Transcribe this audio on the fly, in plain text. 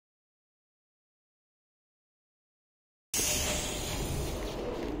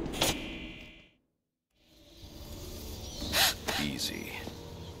easy.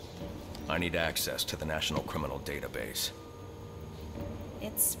 I need access to the National Criminal Database.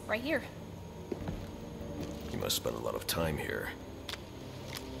 It's right here. You must spend a lot of time here.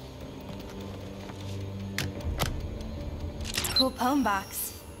 Cool poem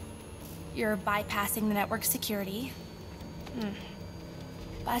box. You're bypassing the network security.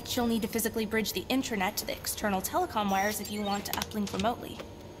 But you'll need to physically bridge the intranet to the external telecom wires if you want to uplink remotely.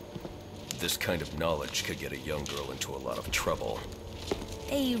 This kind of knowledge could get a young girl into a lot of trouble.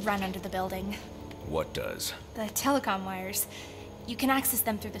 They run under the building. What does? The telecom wires. You can access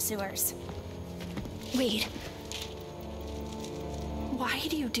them through the sewers. Wait. Why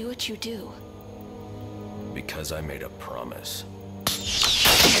do you do what you do? Because I made a promise. Get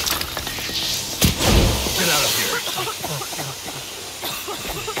out of here!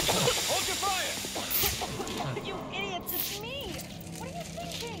 Hold your fire! You idiots, it's me! What are you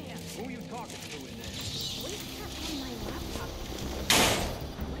thinking? Who are you talking to in there? What is here on my laptop?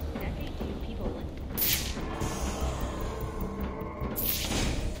 What decade do you people live?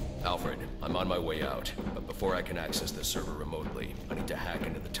 Alfred, I'm on my way out, but before I can access the server remotely, I need to hack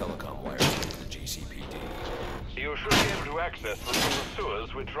into the telecom wires of the GCPD. You should be able to access them from the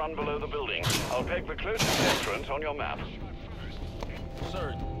sewers which run below the building. I'll peg the closest entrance on your map.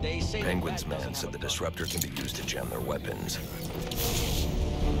 Sir, they say Penguin's man said the disruptor can be used to jam their weapons.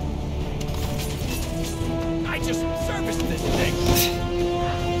 I just serviced this thing!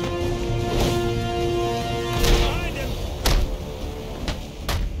 Behind him!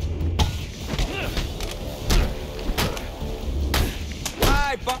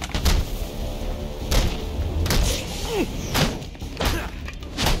 Hi, Buck!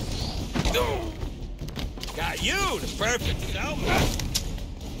 Got you, the perfect cellmate.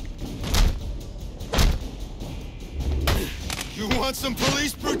 You want some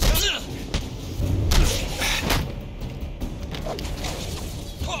police brutality?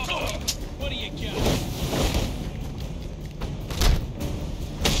 What do you got?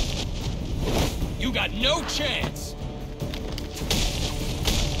 You got no chance.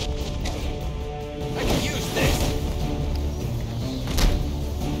 I can use this.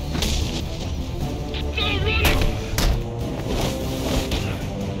 No running.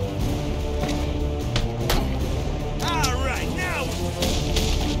 All right, now.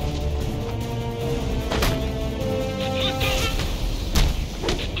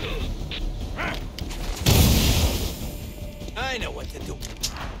 I know what to do.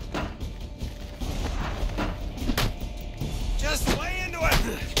 Just lay into it.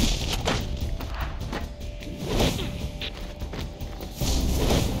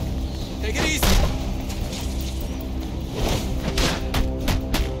 Take it easy.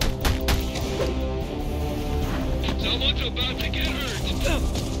 Someone's about to get hurt.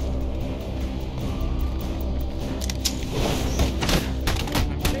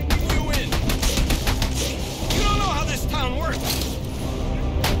 Taking you in. You don't know how this town works.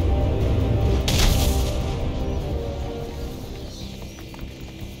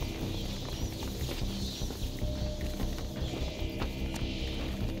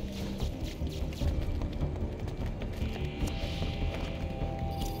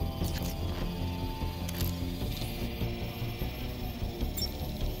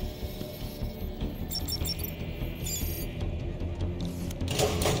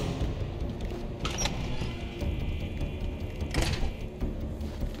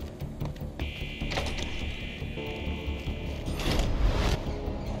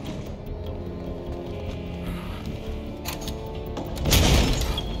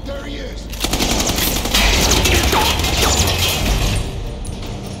 There he is!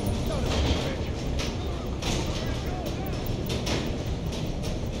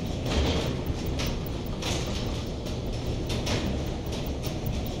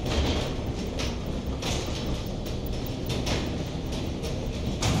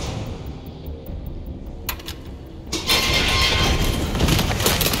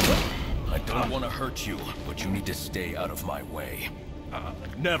 I don't want to hurt you, but you need to stay out of my way.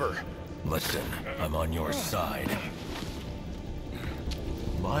 Never. Listen, I'm on your side.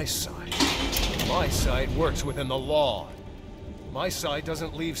 My side? My side works within the law. My side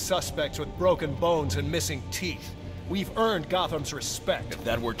doesn't leave suspects with broken bones and missing teeth. We've earned Gotham's respect. If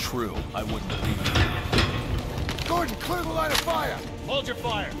that were true, I wouldn't believe you. Gordon, clear the line of fire! Hold your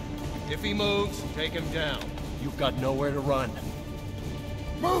fire. If he moves, take him down. You've got nowhere to run.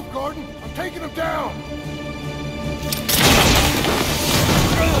 Move, Gordon! I'm taking him down!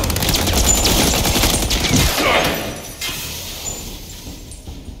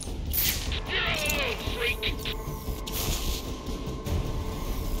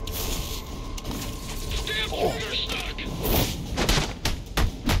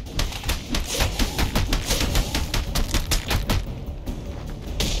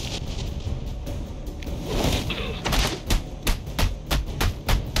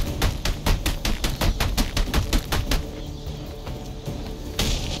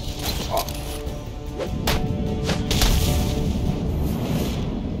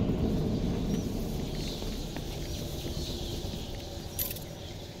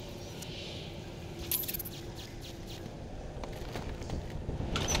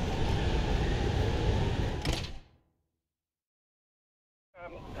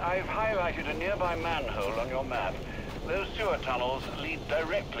 I've highlighted a nearby manhole on your map. Those sewer tunnels lead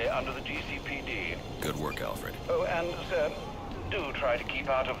directly under the GCPD. Good work, Alfred. Oh, and, sir, do try to keep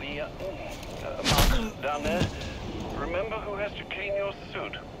out of the, marks down there. Remember who has to clean your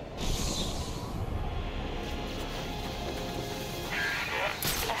suit.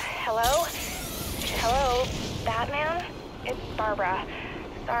 Hello? Hello, Batman? It's Barbara.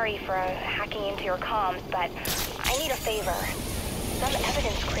 Sorry for hacking into your comms, but I need a favor. Some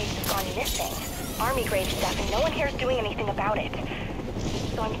evidence crates have gone missing. Army grade stuff, and no one here is doing anything about it.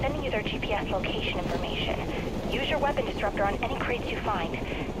 So I'm sending you their GPS location information. Use your weapon disruptor on any crates you find.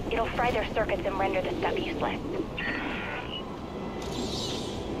 It'll fry their circuits and render the stuff useless.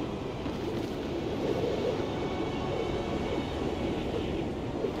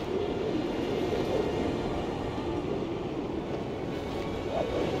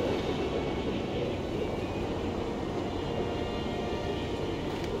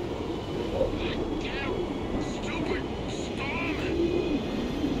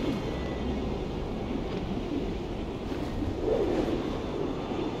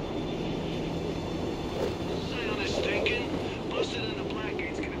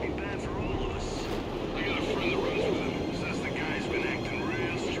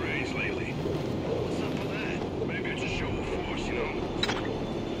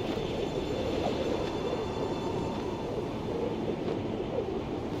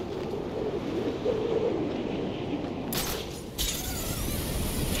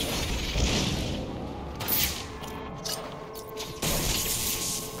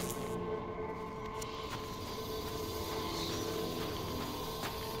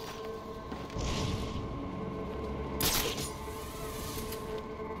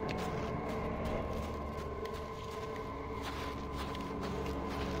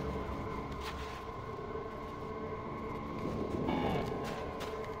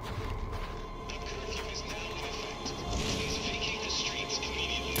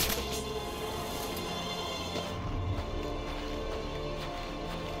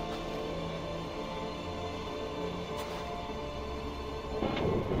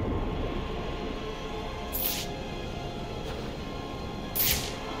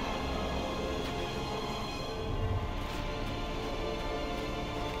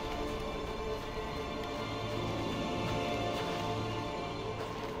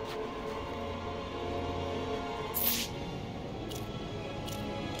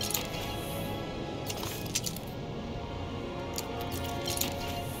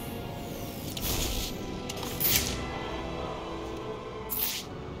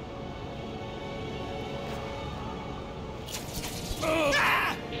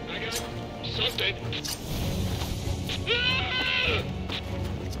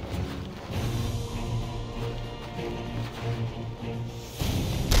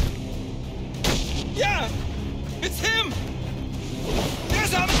 Yeah! It's him!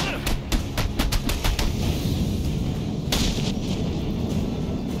 There's him!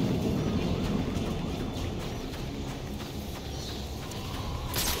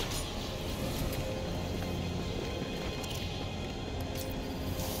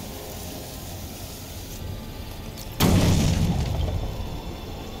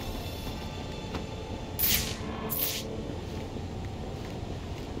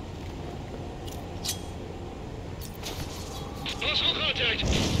 Possible contact!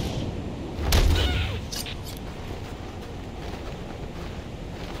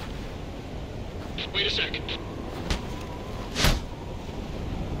 Wait a sec.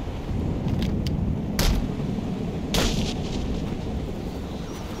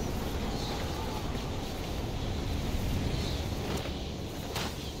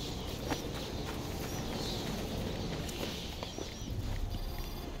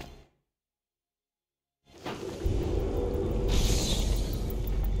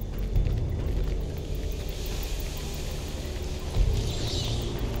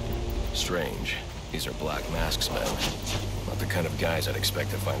 Strange. These are Black Masks men. Not the kind of guys I'd expect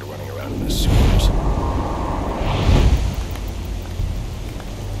to find running around in the sewers.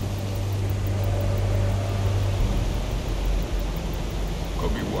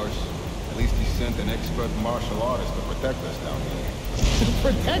 Could be worse. At least he sent an expert martial artist to protect us down here. To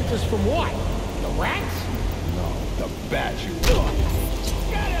protect us from what? The rats? No, the bats, you...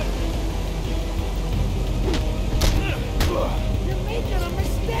 Get him! You're making a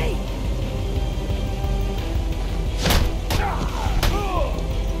mistake!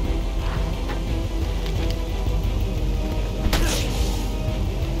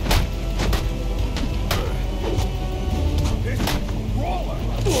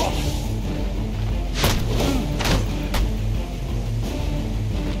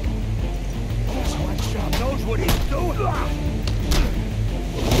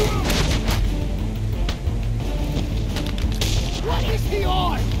 What is he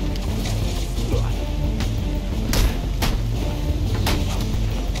on?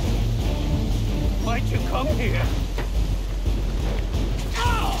 Why'd you come here?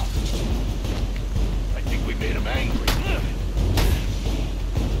 I think we made him angry.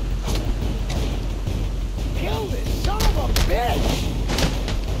 Kill this son of a bitch!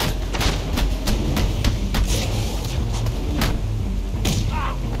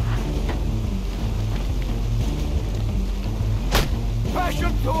 Crash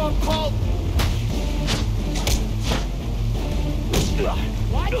him to a pulp!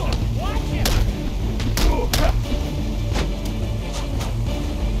 Watch him! Watch him!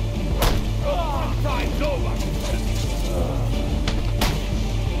 Time's over!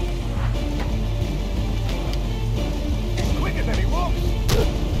 He's quicker than he looks!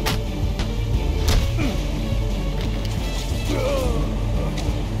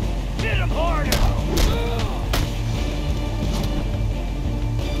 Hit him harder!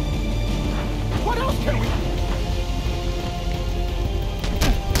 What else can we...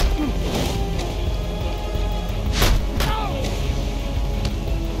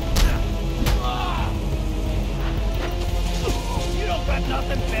 You don't got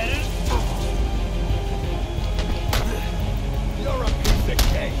nothing better? You're a piece of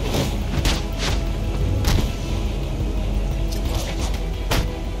cake!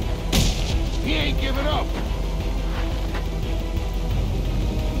 He ain't giving up.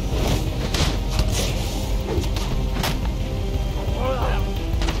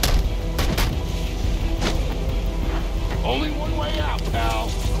 Only one way out, pal.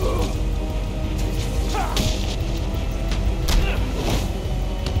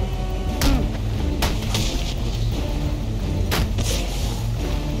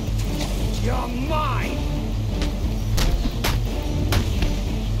 You're mine!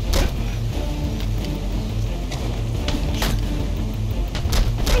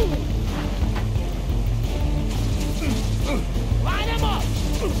 Line him up!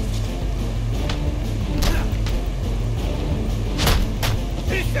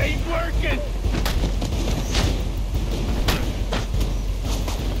 This ain't working!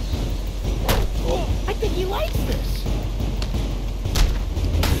 I think he likes this.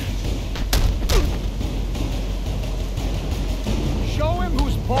 Show him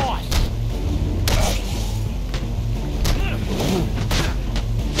who's boss.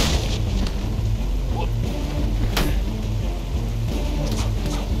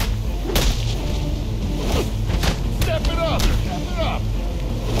 Step it up. Step it up.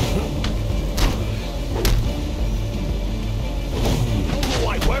 Who I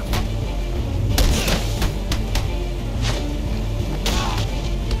work for?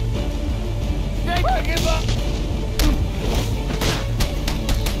 Never give up!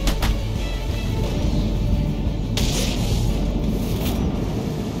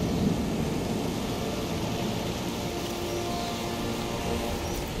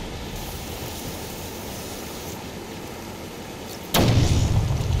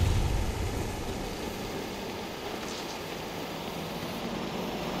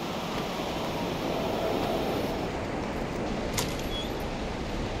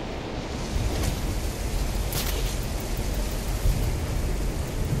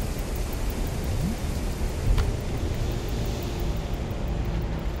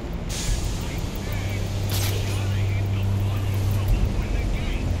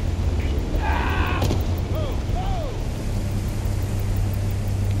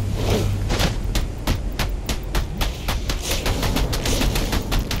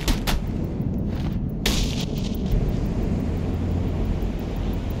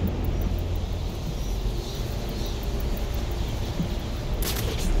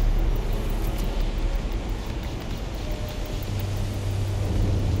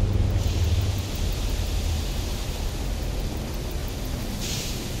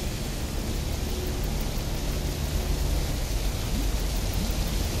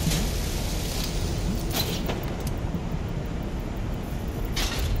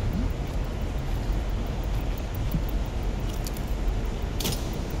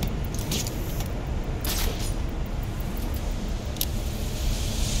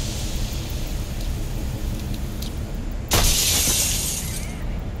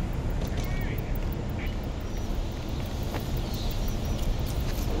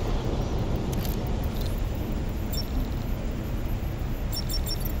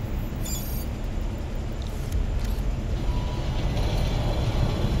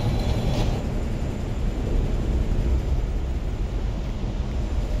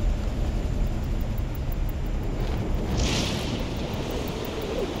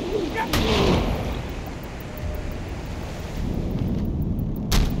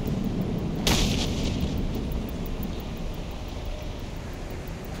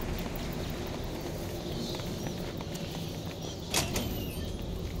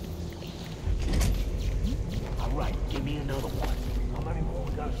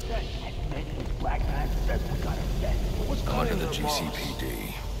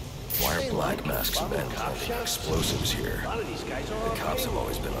 PD. Why are black masks men planting explosives here? The cops have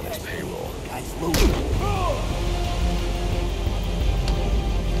always been on his payroll.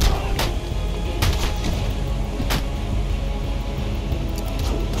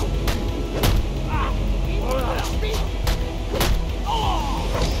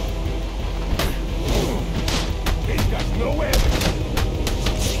 He's got no evidence.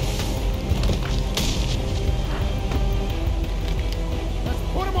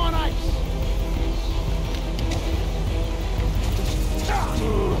 Put him on ice!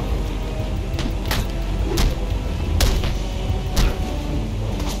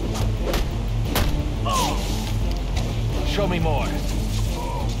 Show me more.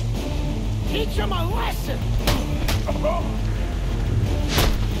 Teach him a lesson!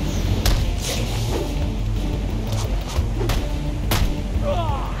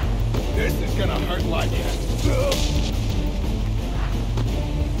 This is gonna hurt like it.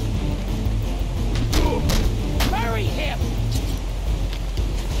 Bury him!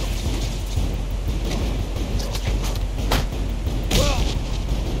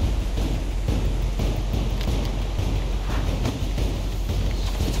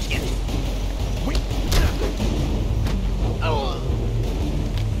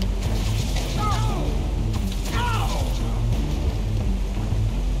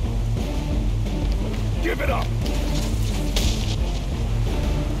 Give it up!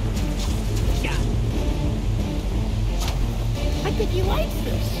 I think he likes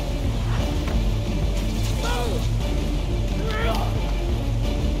this.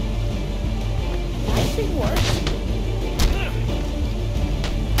 Icing works.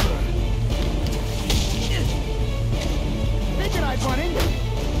 Thinking I'd run into you.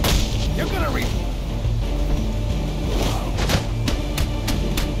 You're gonna reap.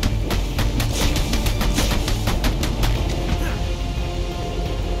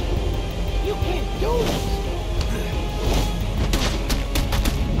 You can't do this.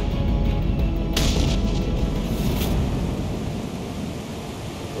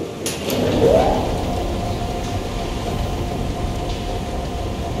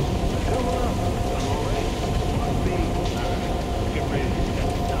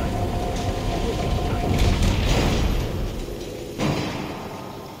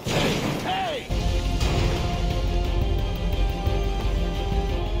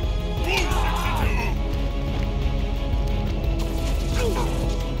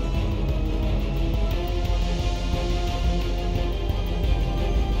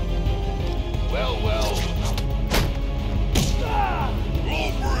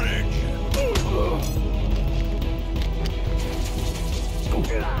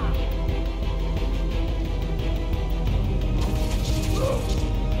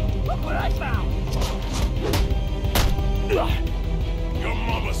 Look what I found! Your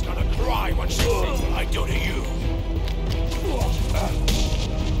mama's gonna cry when she sees what I do to you.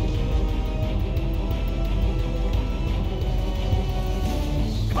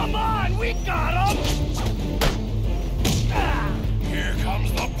 Come on, we got him! Here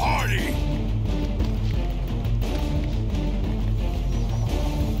comes the party.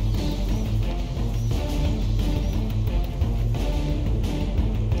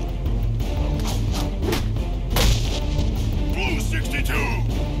 Blue 62.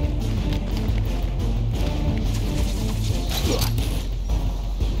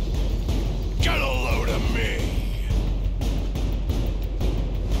 Get a load of me.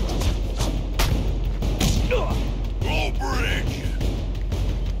 Low bridge.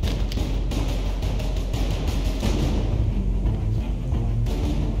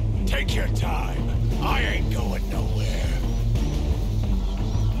 Take your time. I ain't going nowhere.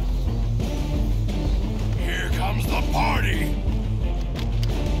 Here comes the party.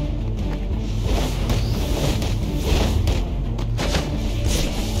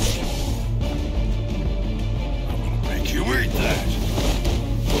 I'm gonna make you eat that.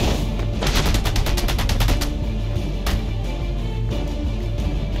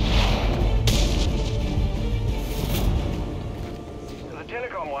 The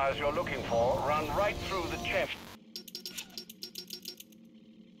telecom wires you're looking for run right through the chest.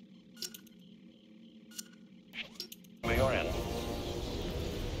 You're in.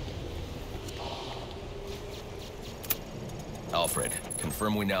 Alfred,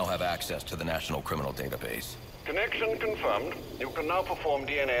 confirm we now have access to the National Criminal Database. Connection confirmed. You can now perform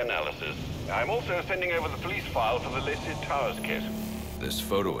DNA analysis. I'm also sending over the police file for the listed Towers kit. This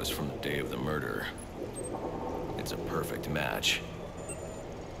photo is from the day of the murder. It's a perfect match.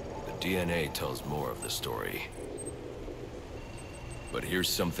 The DNA tells more of the story. But here's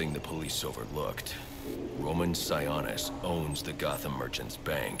something the police overlooked. Roman Sionis owns the Gotham Merchants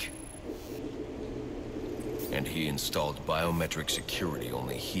Bank. And he installed biometric security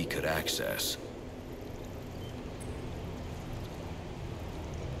only he could access.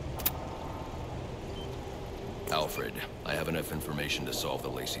 Alfred, I have enough information to solve the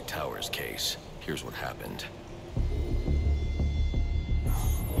Lacey Towers case. Here's what happened.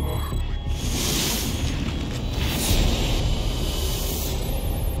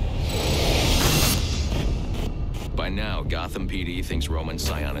 By now, Gotham PD thinks Roman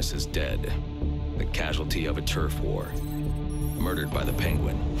Sionis is dead. The casualty of a turf war. Murdered by the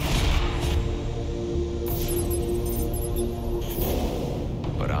Penguin.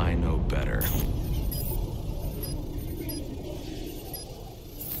 But I know better.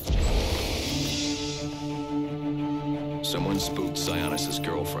 Someone spooked Sionis'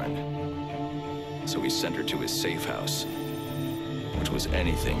 girlfriend. So he sent her to his safe house. Which was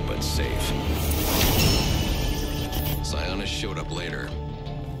anything but safe. Sionis showed up later.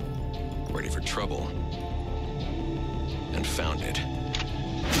 Ready for trouble. And found it.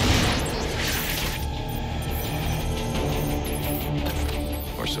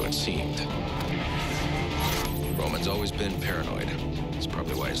 Or so it seemed. Roman's always been paranoid. That's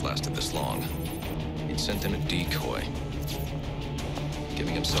probably why he's lasted this long. He'd sent in a decoy.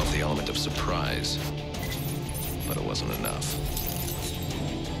 Giving himself the element of surprise. But it wasn't enough.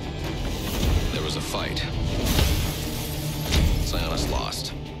 There was a fight. Sionis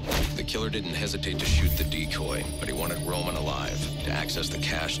lost. The killer didn't hesitate to shoot the decoy, but he wanted Roman alive to access the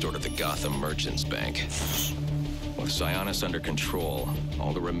cash stored at the Gotham Merchants Bank. With Sionis under control,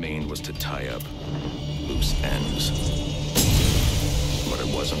 all that remained was to tie up loose ends. But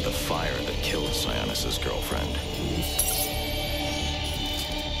it wasn't the fire that killed Sionis' girlfriend.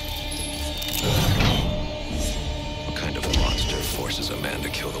 What kind of monster forces a man to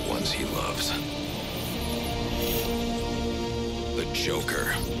kill the ones he loves? The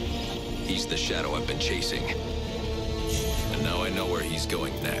Joker. He's the shadow I've been chasing. And now I know where he's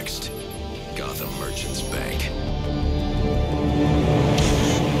going next. Gotham Merchants Bank.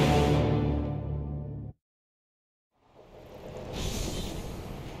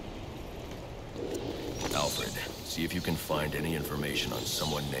 Alfred, see if you can find any information on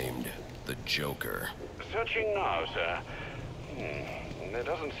someone named the Joker. Searching now, sir. There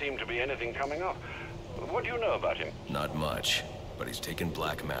doesn't seem to be anything coming up. What do you know about him? Not much, but he's taken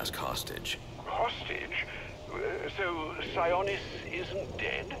Black Mask hostage. Hostage? So Sionis isn't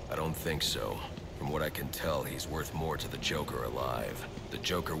dead? I don't think so. From what I can tell, he's worth more to the Joker alive. The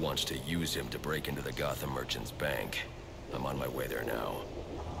Joker wants to use him to break into the Gotham Merchants Bank. I'm on my way there now.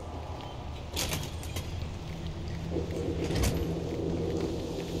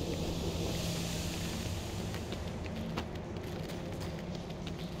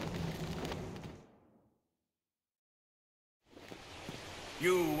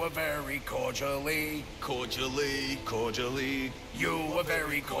 You were very cordially, you were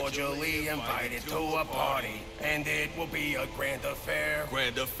very cordially invited to a party, and it will be a grand affair.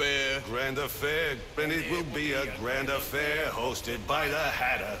 Grand affair, and it will be a grand affair hosted by the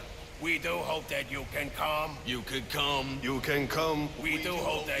Hatter. We do hope that you can come. You can come. We do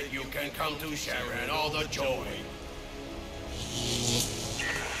hope that you can come to share in all the joy.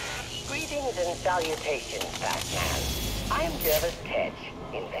 Greetings and salutations, Batman. I am Jervis Tetch,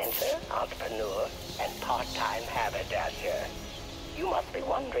 inventor, entrepreneur, and part-time haberdasher. You must be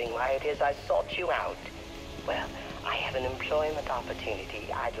wondering why it is I sought you out. Well, I have an employment opportunity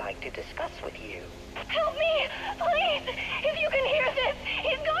I'd like to discuss with you. Help me! Please! If you can hear this,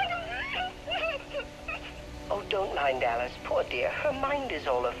 he's going to... Oh, don't mind Alice, poor dear. Her mind is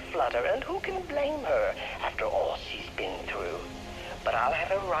all aflutter, and who can blame her after all she's been through? But I'll have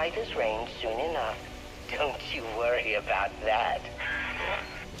her right as rain soon enough. Don't you worry about that.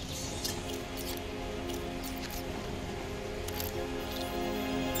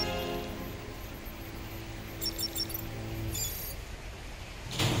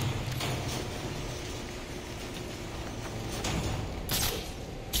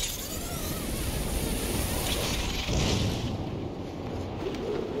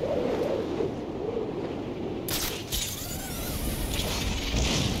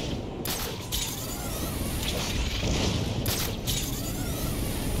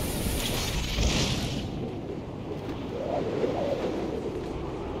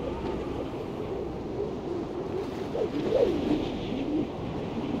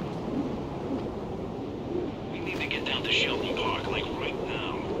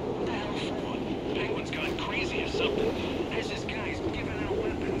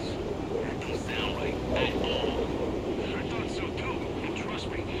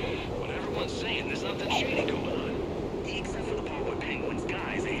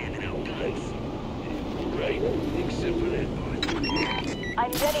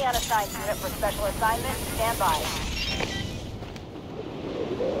 I'm Jenny on assigned unit for special assignment. Stand by.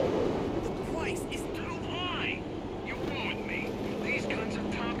 The price is too high! You warned me. These guns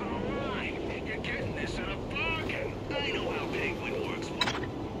are top of the line. You're getting this at a bargain. I know how Penguin works.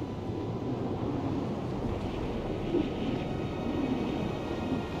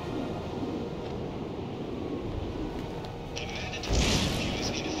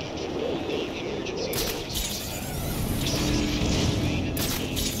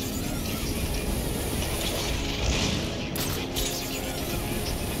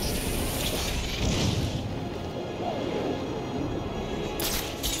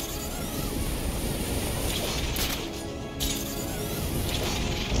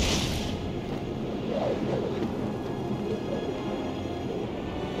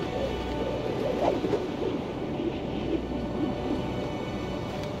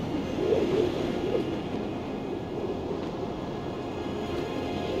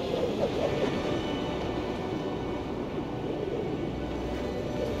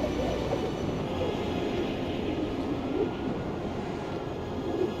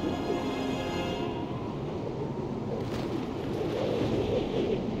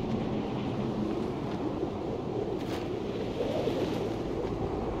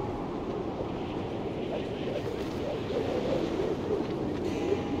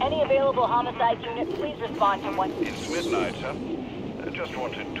 Any available homicide unit, please respond to one. It's midnight, sir. Just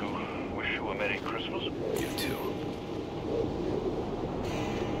wanted to wish you a Merry Christmas. You too.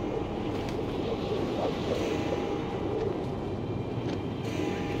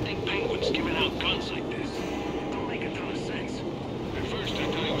 Think Penguin's giving out guns like this? Don't make a ton of sense. At first I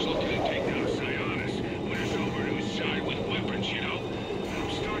thought he was looking to take down Sionis, win us over to his side with weapons, you know.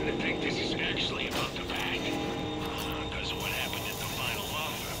 I'm starting to think this is actually about the bag. Because of what happened at the final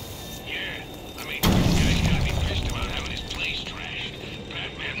offer. Yeah, I mean, the guy's gotta be pissed about having his place trashed.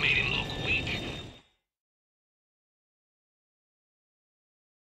 Batman made him look weak.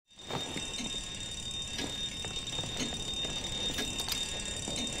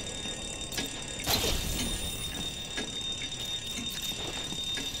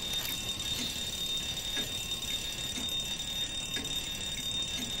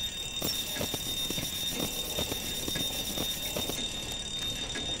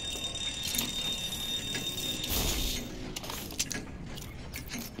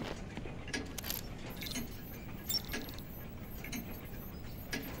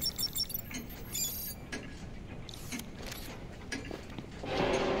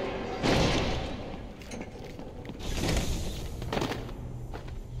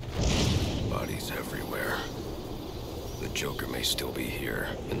 Everywhere. The Joker may still be here,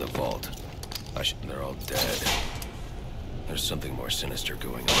 in the vault. They're all dead. There's something more sinister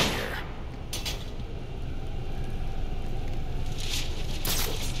going on here.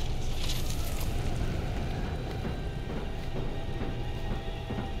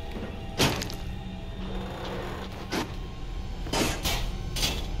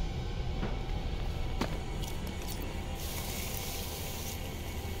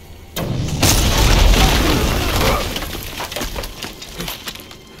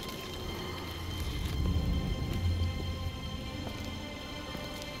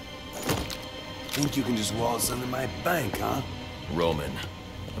 Think you can just waltz under my bank, huh? Roman,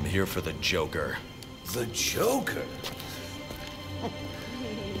 I'm here for the Joker. The Joker?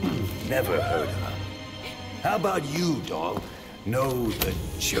 Never heard of him. How about you, dog? Know the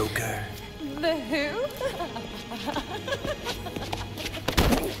Joker? The who?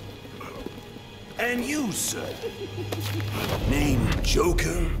 And you, sir? Name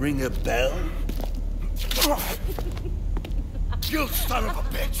Joker ring a bell? You son of a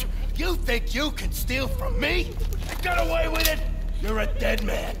bitch! You think you can steal from me? I got away with it? You're a dead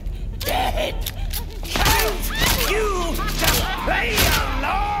man. Dead! You just play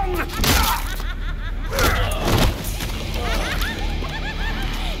along!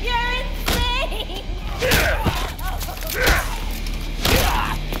 You're insane!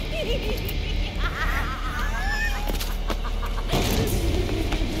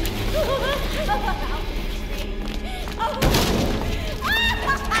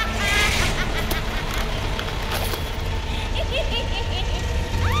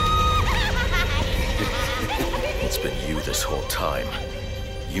 It's been you this whole time.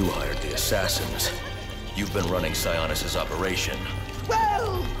 You hired the assassins. You've been running Sionis' operation.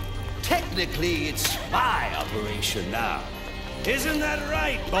 Well, technically it's my operation now. Isn't that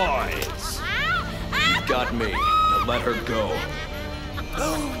right, boys? You got me. Now let her go.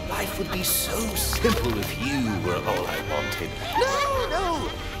 Oh, life would be so simple if you were all I wanted. No,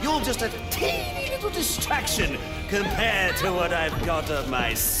 You're just a teeny little distraction compared to what I've got up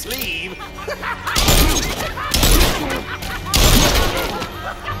my sleeve.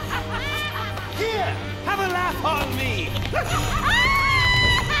 Here, have a laugh on me.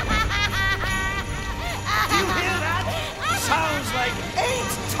 You hear that? Sounds like 8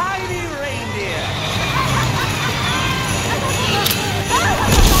 tiny reindeer.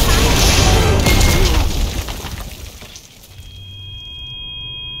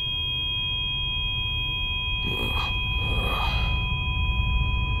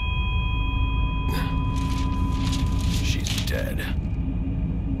 She's dead.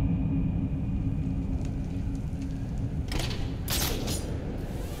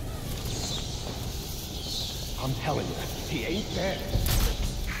 I'm telling you, he ain't dead.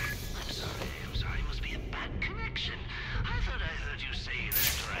 I'm sorry. Must be a bad connection. I thought I heard you say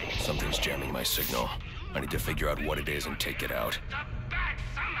that right. Something's jamming my signal. I need to figure out what it is and take it out. The bat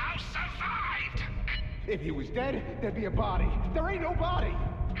somehow survived! If he was dead, there'd be a body. There ain't no body.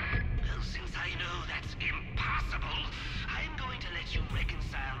 Well, since I know that's impossible, I'm going to let you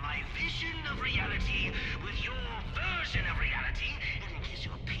reconcile my vision of reality with your version of reality, and in case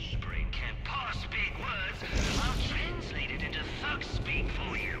your pea brain can't parse big words, I'll translate it into thug speak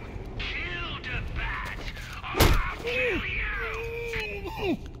for you. Kill the bat, or I'll kill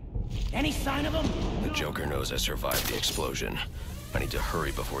you! Any sign of him? The Joker knows I survived the explosion. I need to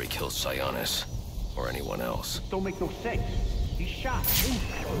hurry before he kills Sionis. Or anyone else. Don't make no sense. He's shot.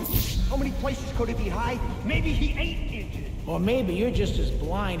 How many places could he be hiding? Maybe he ain't injured. Or maybe you're just as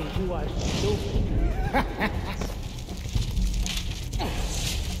blind as you are stupid.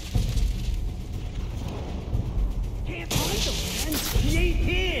 Can't find him, man. He ain't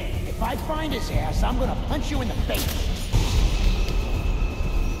here. If I find his ass, I'm gonna punch you in the face.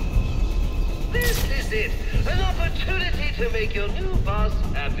 This is it. An opportunity to make your new boss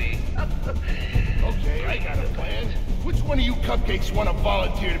happy. Okay, I got a plan. Which one of you cupcakes want to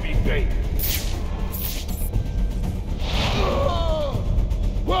volunteer to be bait?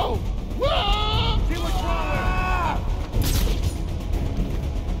 Whoa! Whoa! See what's wrong with him.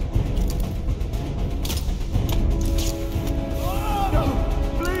 No,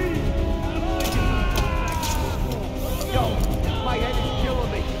 please! Yo, my head is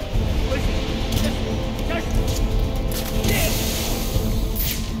killing me. Listen, just this.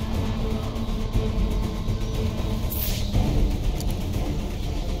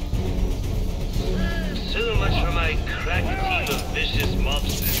 So much for my crack team of vicious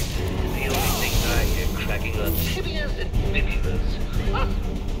mobsters. The only things I hear cracking are tibias and fibulas.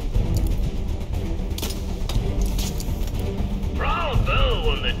 Bravo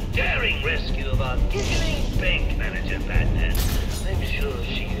on the daring rescue of our giggling bank manager, Batman. I'm sure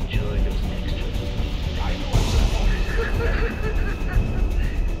she enjoyed those extras.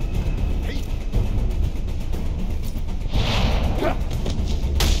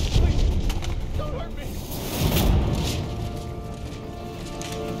 Don't hurt me!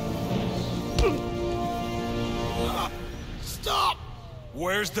 Stop!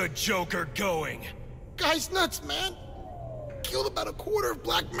 Where's the Joker going? Guy's nuts, man. Killed about a quarter of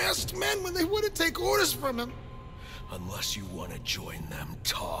black masked men when they wouldn't take orders from him. Unless you want to join them,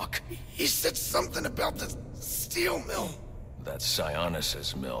 talk. He said something about the steel mill. That's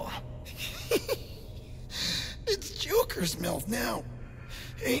Sionis' mill. It's Joker's mill now.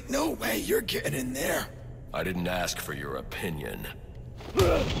 Ain't no way you're getting in there. I didn't ask for your opinion.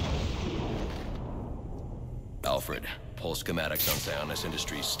 Alfred, pull schematics on Sionis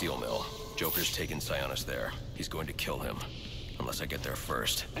Industries' steel mill. Joker's taken Sionis there. He's going to kill him. Unless I get there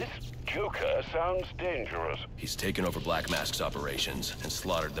first. This Joker sounds dangerous. He's taken over Black Mask's operations and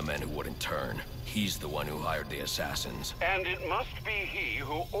slaughtered the men who wouldn't turn. He's the one who hired the assassins. And it must be he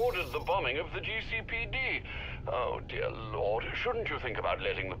who ordered the bombing of the GCPD. Oh, dear Lord. Shouldn't you think about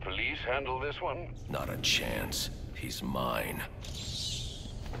letting the police handle this one? Not a chance. He's mine.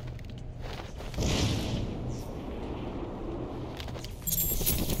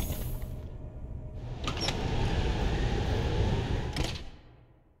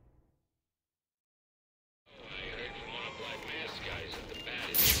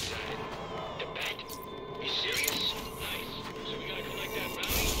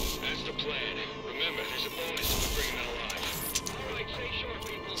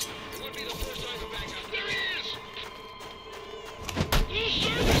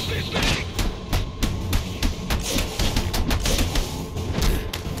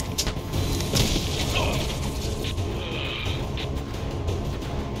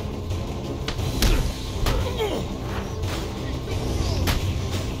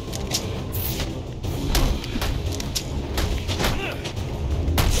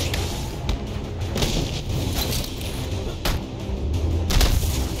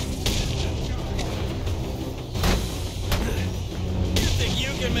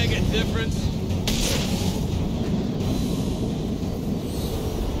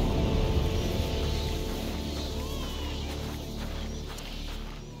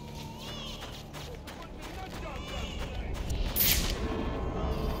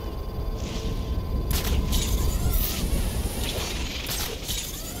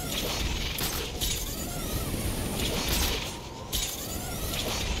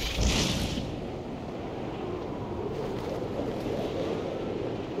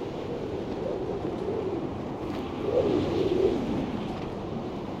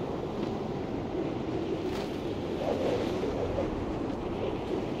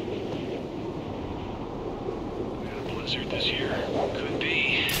 this year. Could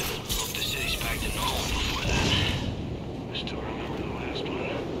be. Hope the city's back to normal before then. I still remember the last one.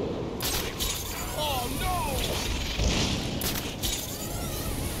 Oh no!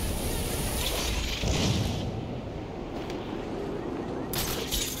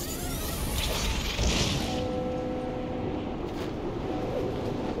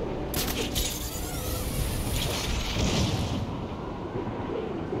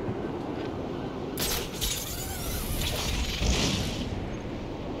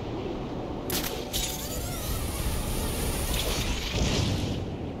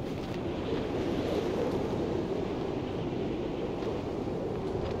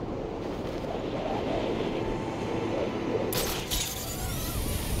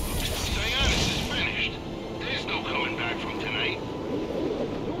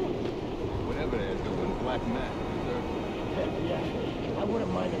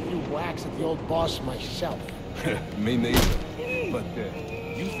 Boss myself. Me neither. But,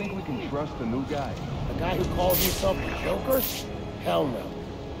 you think we can trust the new guy? The guy who calls himself the Joker? Hell no.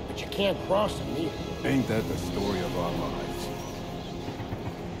 But you can't cross him either. Ain't that the story of our lives?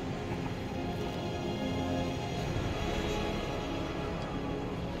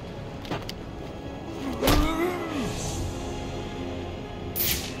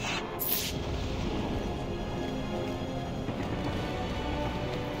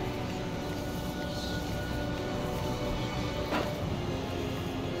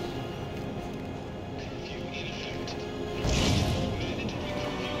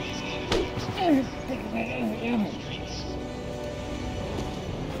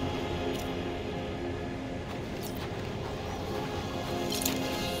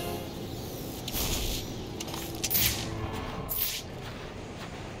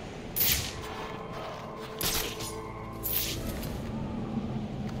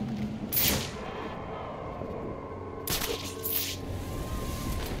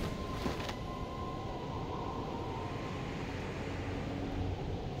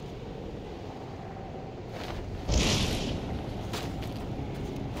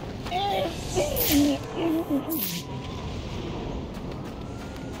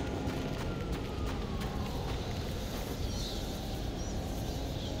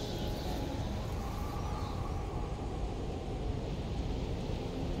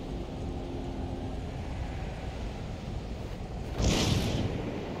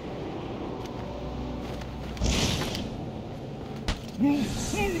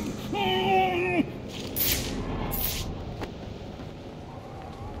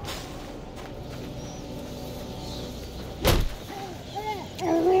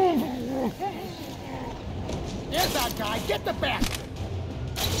 There's that guy! Get the bastard!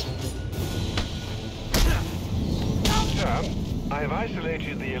 Sir, I have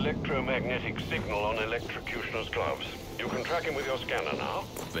isolated the electromagnetic signal on Electrocutioner's gloves. You can track him with your scanner now.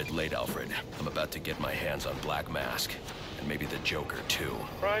 Bit late, Alfred. I'm about to get my hands on Black Mask. And maybe the Joker, too.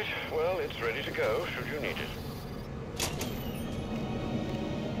 Right. Well, it's ready to go, should you need it.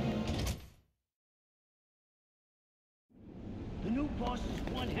 The new boss is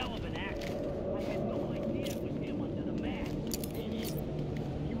one hell of an actor. I had no idea it was him under the mask.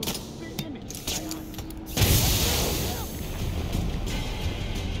 He was a spit image of Zion.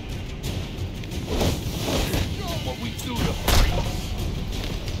 What we do to freaks.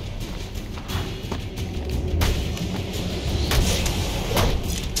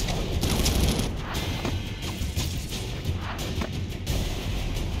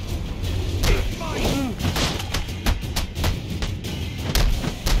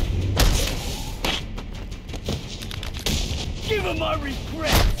 Give him my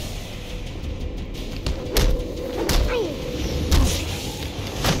regrets!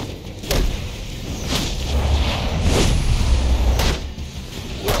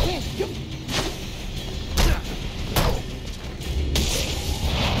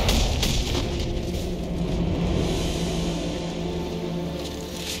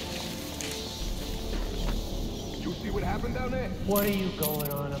 You see what happened down there? What are you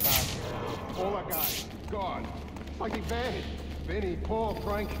going on about now? All our guys, gone. It's like he vanished. Benny, Paul,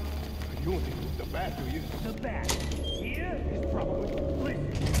 Frank. You don't think it was the bat, do you? The bat. Here is probably...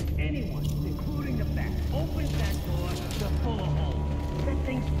 Listen, anyone, including the bat, opens that door, they're full of holes. That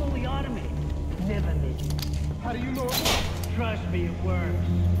thing's fully automated. Never misses. How do you know it works? Trust me, it works.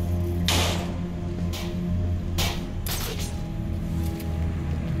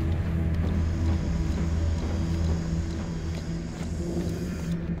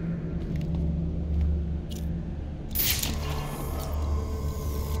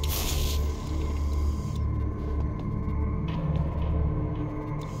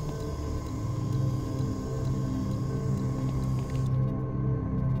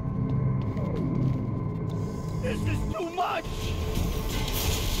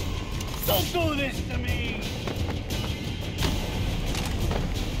 Don't do this to me!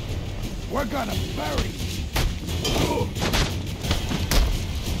 We're gonna bury you!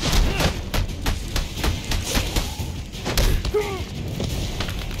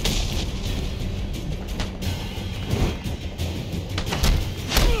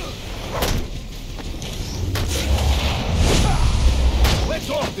 Let's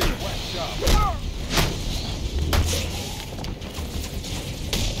off this wet job!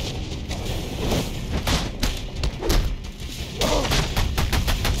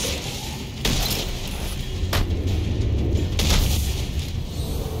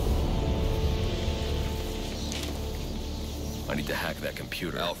 I need to hack that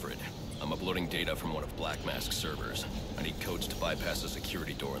computer. Alfred, I'm uploading data from one of Black Mask's servers. I need codes to bypass the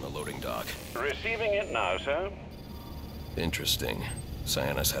security door in the loading dock. Receiving it now, sir. Interesting.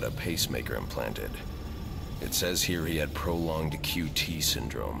 Sionis had a pacemaker implanted. It says here he had prolonged QT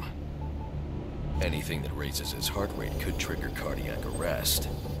syndrome. Anything that raises his heart rate could trigger cardiac arrest.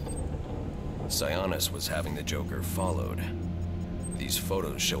 Sionis was having the Joker followed. These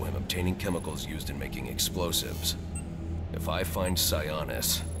photos show him obtaining chemicals used in making explosives. If I find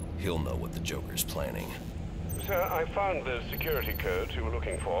Sionis, he'll know what the Joker's planning. Sir, I found the security codes you were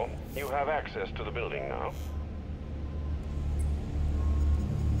looking for. You have access to the building now.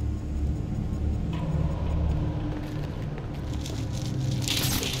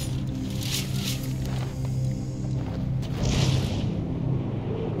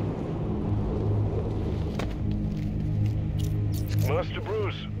 Master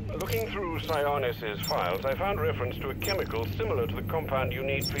Bruce, looking through Sionis' files, I found reference to a chemical similar to the compound you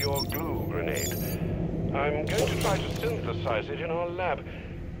need for your glue grenade. I'm going to try to synthesize it in our lab.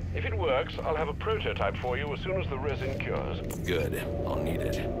 If it works, I'll have a prototype for you as soon as the resin cures. Good. I'll need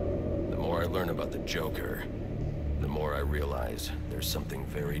it. The more I learn about the Joker, the more I realize there's something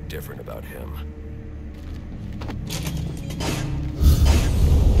very different about him.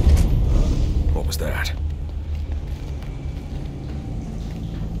 What was that?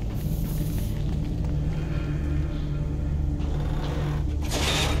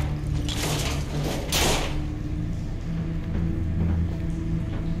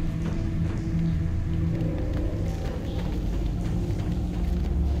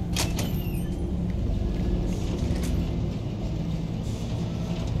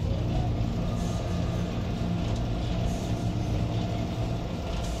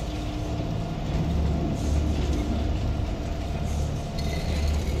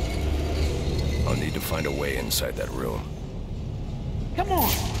 I'll need to find a way inside that room. Come on!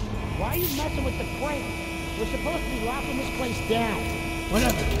 Why are you messing with the crane? We're supposed to be locking this place down.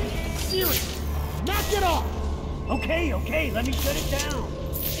 Whatever. Serious! Knock it off! Okay, let me shut it down.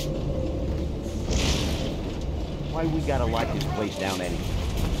 Why we gotta lock this place down anyway?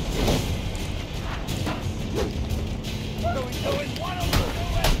 What are we doing? What are we doing?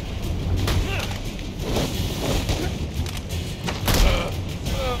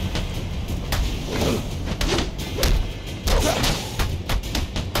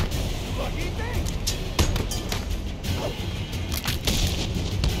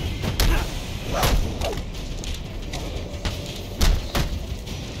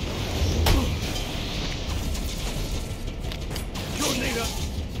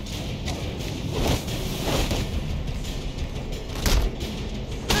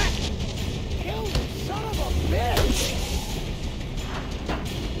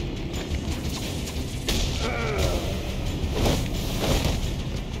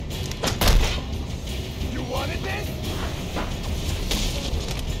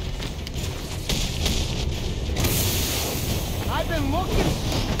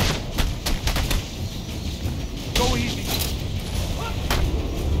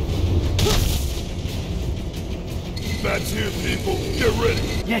 That's him, people. Get ready.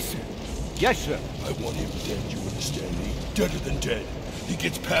 Yes, sir. Yes, sir. I want him dead, you understand me? Deader than dead. He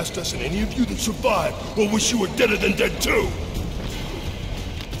gets past us and any of you that survive will wish you were deader than dead too.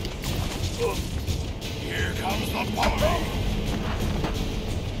 Here comes the party.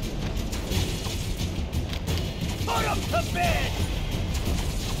 Put him to bed!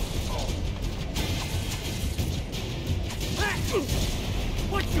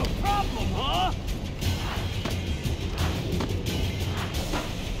 What's your problem, huh?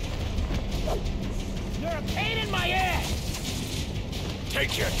 You're a pain in my ass!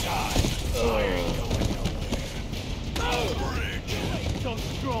 Take your time. I ain't going nowhere. Bridge. You ain't so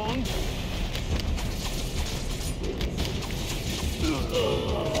strong.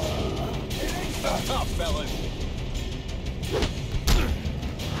 Tough, fellas.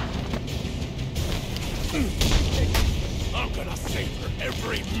 I'm gonna savor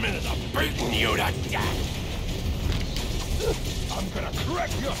every minute of beating you to death! I'm gonna crack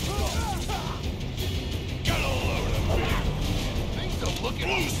your skull! Get a load of me! Things are looking...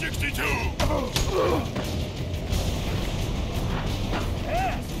 Blue 62!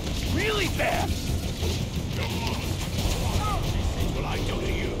 Fast! Really fast! See what I do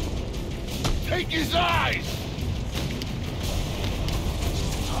to you! Take his eyes!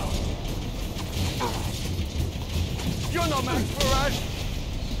 You're no match for us!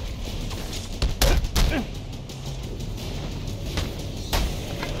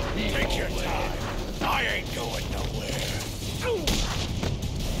 Take your time. I ain't going nowhere.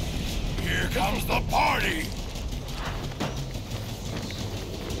 Here comes the party!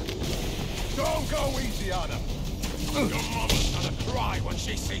 Don't go easy on him. Your mama's gonna cry when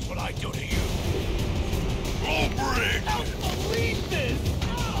she sees what I do to you. Roll bridge! I don't believe this!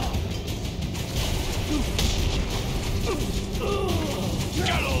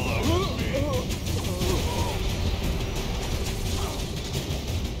 Get a load of me!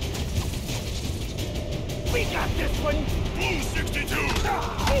 We got this one! Blue 62!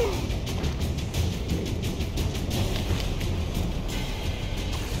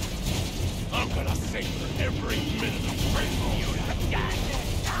 I'm gonna savor every minute of bringing you to death!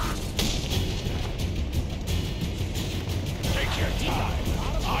 Take your time!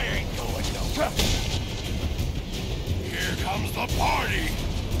 I ain't going nowhere! Here comes the party!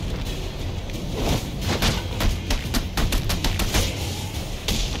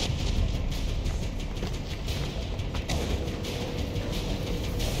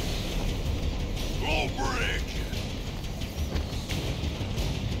 Low bridge!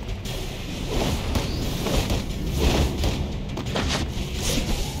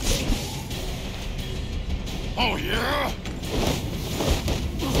 Oh yeah?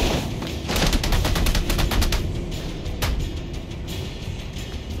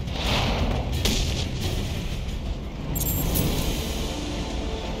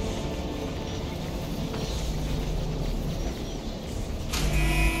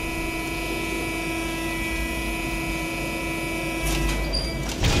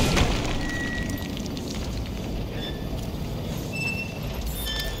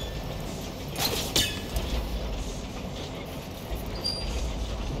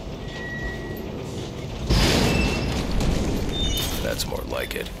 That's more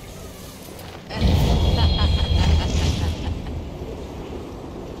like it.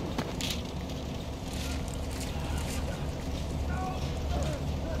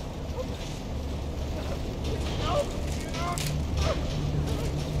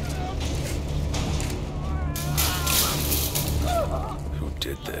 Who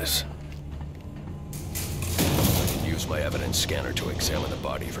did this? I can use my evidence scanner to examine the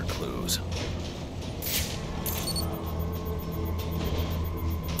body for clues.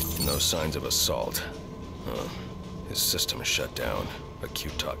 No signs of assault. His system is shut down.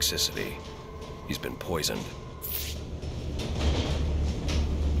 Acute toxicity. He's been poisoned.